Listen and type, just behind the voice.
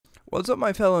What's up,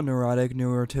 my fellow neurotic,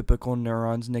 neurotypical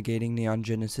neurons negating neon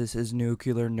genesis is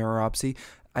nuclear neuropsy?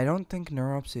 I don't think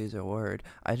neuropsy is a word.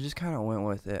 I just kind of went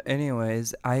with it.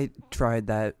 Anyways, I tried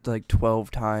that like 12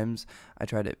 times. I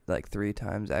tried it like 3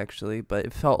 times actually, but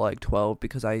it felt like 12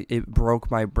 because it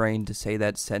broke my brain to say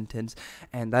that sentence,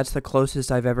 and that's the closest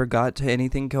I've ever got to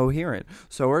anything coherent.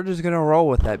 So we're just gonna roll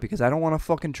with that because I don't want to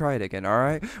fucking try it again,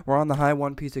 alright? We're on the high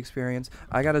One Piece experience.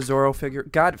 I got a Zoro figure.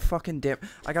 God fucking damn.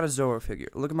 I got a Zoro figure.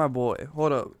 Look at my boy.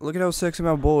 Hold up. Look at how sexy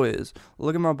my boy is.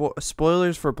 Look at my boy.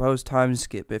 Spoilers for post-time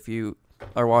skip if you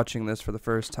are watching this for the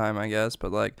first time, I guess,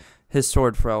 but like his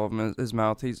sword fell in his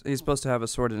mouth. He's supposed to have a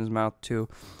sword in his mouth too,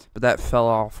 but that fell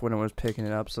off when it was picking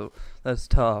it up, so that's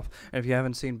tough. And if you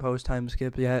haven't seen post time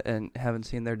skip yet and haven't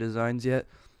seen their designs yet,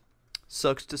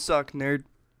 sucks to suck, nerd.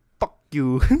 Fuck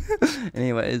you.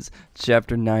 Anyways,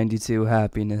 chapter 92,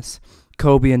 happiness.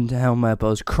 Kobe and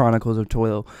Helmeppo's Chronicles of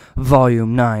Toil,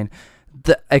 volume 9.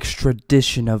 The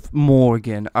extradition of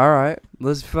Morgan. Alright,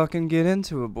 let's fucking get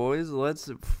into it, boys.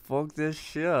 Let's fuck this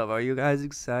shit up. Are you guys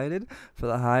excited for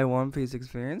the high One Piece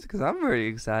experience? Because I'm pretty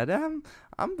excited. I'm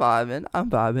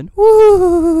vibing.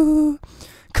 Woo!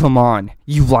 Come on,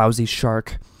 you lousy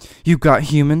shark. You've got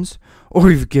humans, or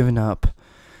you've given up.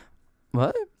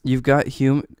 What? You've got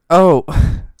Oh!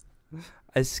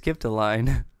 I skipped a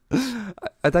line.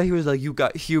 I thought he was like, you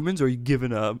got humans, or you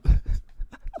given up.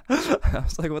 I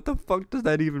was like, what the fuck does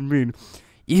that even mean?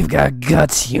 You've got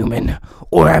guts, human,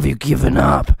 or have you given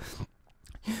up?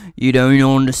 You don't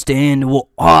understand what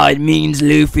it means,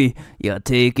 Luffy. You're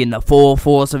taking the full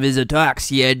force of his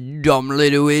attacks, you dumb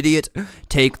little idiot.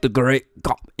 Take the great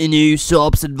cop in you,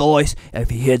 Usopp's advice. If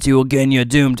he hits you again, you're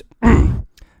doomed.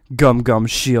 Gum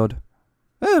shield.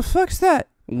 Oh, the fuck's that?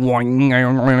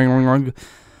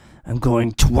 I'm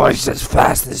going twice as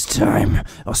fast this time.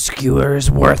 I'll skewer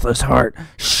his worthless heart.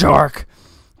 Shark.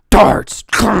 Darts.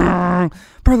 Brother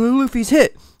Luffy's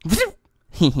hit.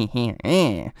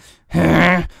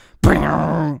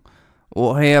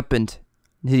 What happened?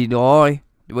 Did he die?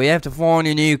 Do we have to find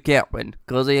a new captain?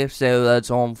 Because if so, that's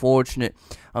unfortunate.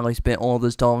 I spent all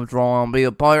this time trying to be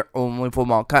a pirate only for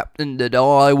my captain to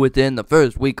die within the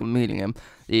first week of meeting him.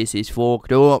 This is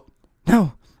fucked up.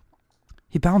 No.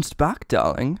 He bounced back,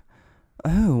 darling.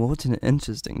 Oh, what an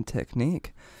interesting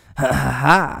technique. Ha ha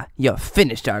ha! You're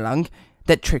finished, Arlong.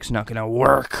 That trick's not gonna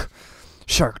work.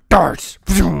 Shark darts!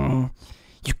 You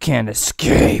can't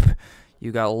escape.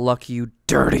 You got lucky, you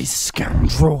dirty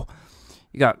scoundrel.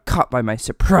 You got caught by my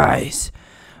surprise.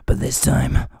 But this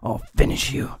time, I'll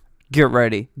finish you. Get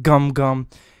ready. Gum.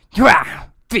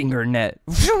 Finger net.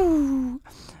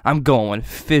 I'm going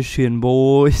fishing,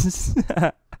 boys.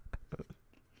 That's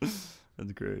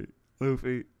great.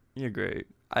 Luffy, you're great.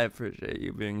 I appreciate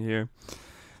you being here.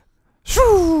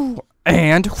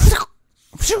 And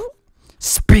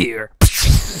spear.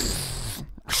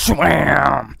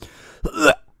 Swam.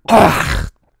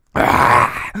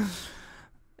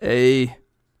 Hey,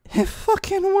 it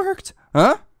fucking worked.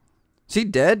 Huh? Is he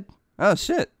dead? Oh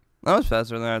shit. That was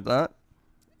faster than I thought.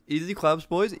 Easy claps,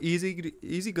 boys. Easy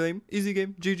game.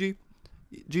 GG.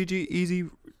 Easy.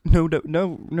 No,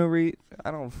 read.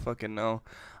 I don't fucking know.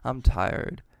 I'm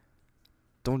tired.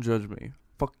 Don't judge me.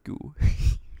 Fuck you.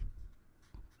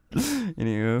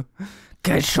 Anywho.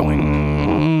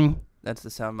 Ka-shoing. That's the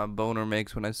sound my boner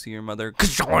makes when I see your mother.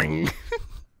 Ka-shoing.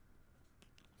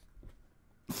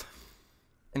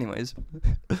 Anyways.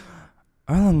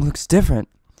 Arlong looks different.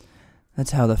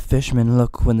 That's how the fishmen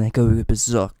look when they go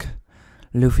berserk.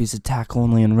 Luffy's attack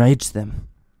only enraged them.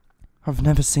 I've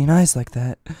never seen eyes like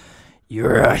that.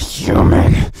 You're a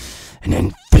human. An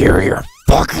inferior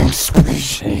fucking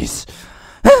species.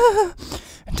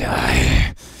 And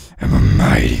I am a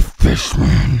mighty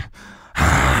fishman.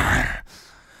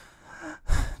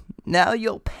 Now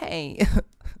you'll pay.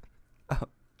 Oh.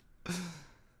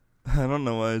 I don't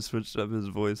know why I switched up his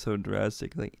voice so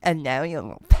drastically. And now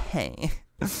you'll pay.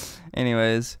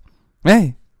 Anyways.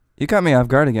 Hey, you caught me off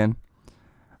guard again.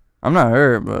 I'm not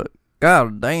hurt, but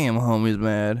god damn, homie's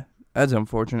mad. That's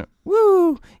unfortunate.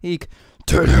 Woo! Eek.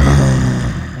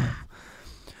 Ta-da!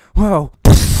 Whoa.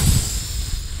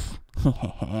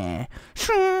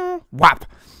 Whap.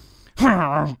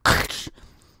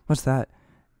 What's that?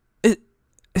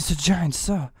 It's a giant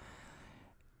saw.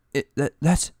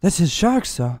 That's his shark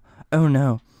saw. Oh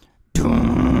no.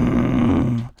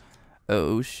 Doom.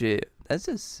 Oh shit. That's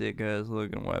a sick ass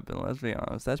looking weapon, let's be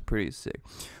honest. That's pretty sick.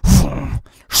 Thwomp.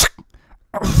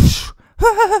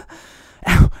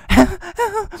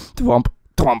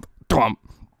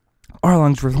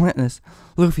 Arlong's relentless.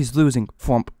 Luffy's losing.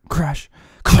 Thwomp. Crash.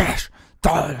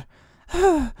 Thud.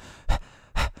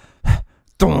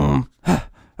 Thump.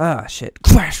 Ah, shit.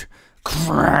 Crash!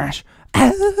 Crash!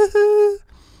 Ah!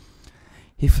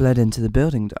 He fled into the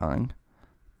building, darling.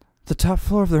 The top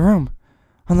floor of the room.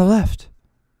 On the left.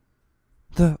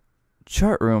 The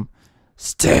chart room.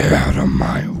 Stay out of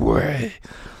my way,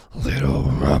 little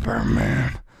rubber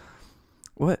man.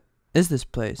 What is this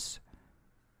place?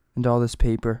 And all this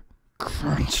paper?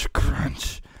 Crunch,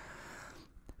 crunch.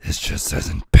 This just says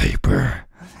in paper.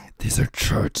 These are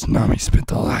charts Nami spent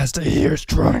the last 8 years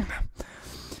drawing them.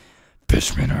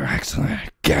 Fishmen are excellent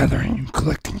at gathering and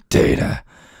collecting data,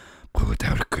 but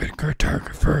without a good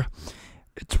cartographer,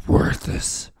 it's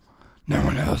worthless. No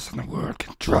one else in the world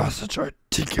can draw such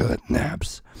articulate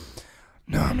maps.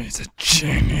 Nami's a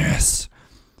genius.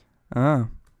 Ah,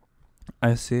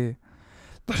 I see.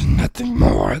 There's nothing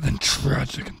more than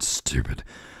tragic and stupid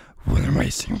when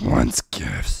wasting one's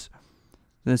gifts.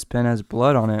 This pen has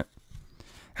blood on it.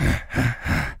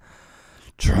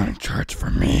 Drawing charts for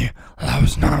me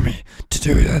allows Nami to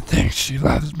do the things she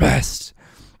loves best.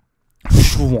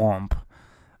 Swamp.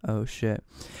 Oh shit.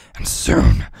 And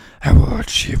soon I will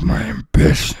achieve my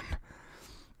ambition.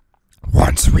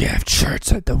 Once we have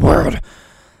charts of the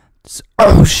world's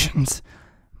oceans,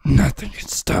 nothing can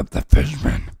stop the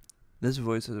fishermen. This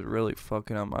voice is really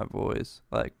fucking up my voice.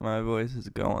 Like, my voice is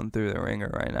going through the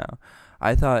ringer right now.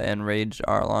 I thought Enraged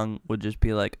Arlong would just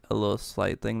be like a little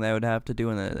slight thing that I would have to do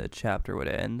and then the chapter would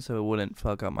end, so it wouldn't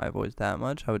fuck up my voice that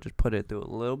much. I would just put it through a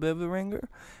little bit of the ringer,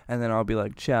 and then I'll be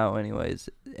like, ciao anyways,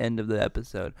 end of the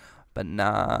episode. But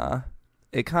nah,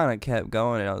 it kind of kept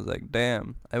going, and I was like,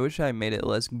 damn, I wish I made it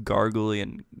less gargly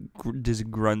and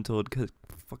disgruntled, because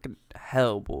fucking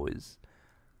hell, boys.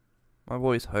 My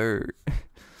voice hurt.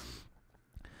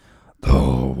 The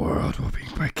whole world will be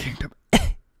my kingdom.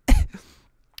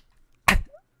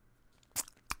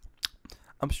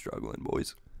 I'm struggling,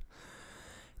 boys.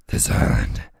 This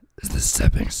island is the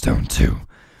stepping stone to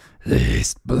the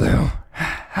East Blue.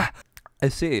 I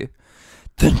see.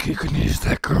 Think you can use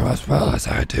that girl as well as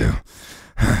I do?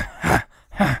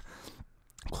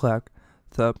 Clack,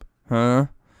 thup, huh?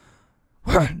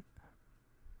 What?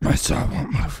 My saw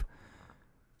won't move.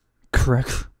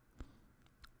 Correct.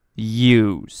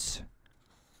 Use.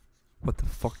 What the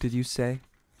fuck did you say?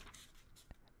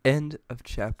 End of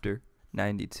chapter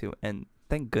 92. And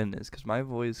thank goodness, because my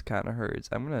voice kind of hurts.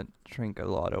 I'm going to drink a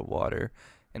lot of water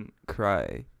and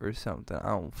cry or something. I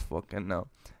don't fucking know.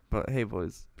 But hey,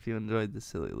 boys, if you enjoyed this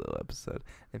silly little episode,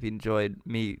 if you enjoyed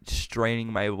me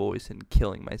straining my voice and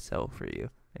killing myself for you,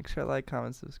 make sure to like,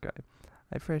 comment, subscribe.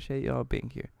 I appreciate y'all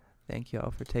being here. Thank y'all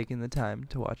for taking the time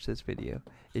to watch this video,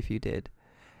 if you did.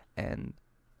 And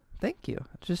thank you.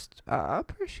 I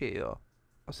appreciate y'all.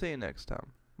 I'll see you next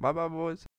time. Bye-bye, boys.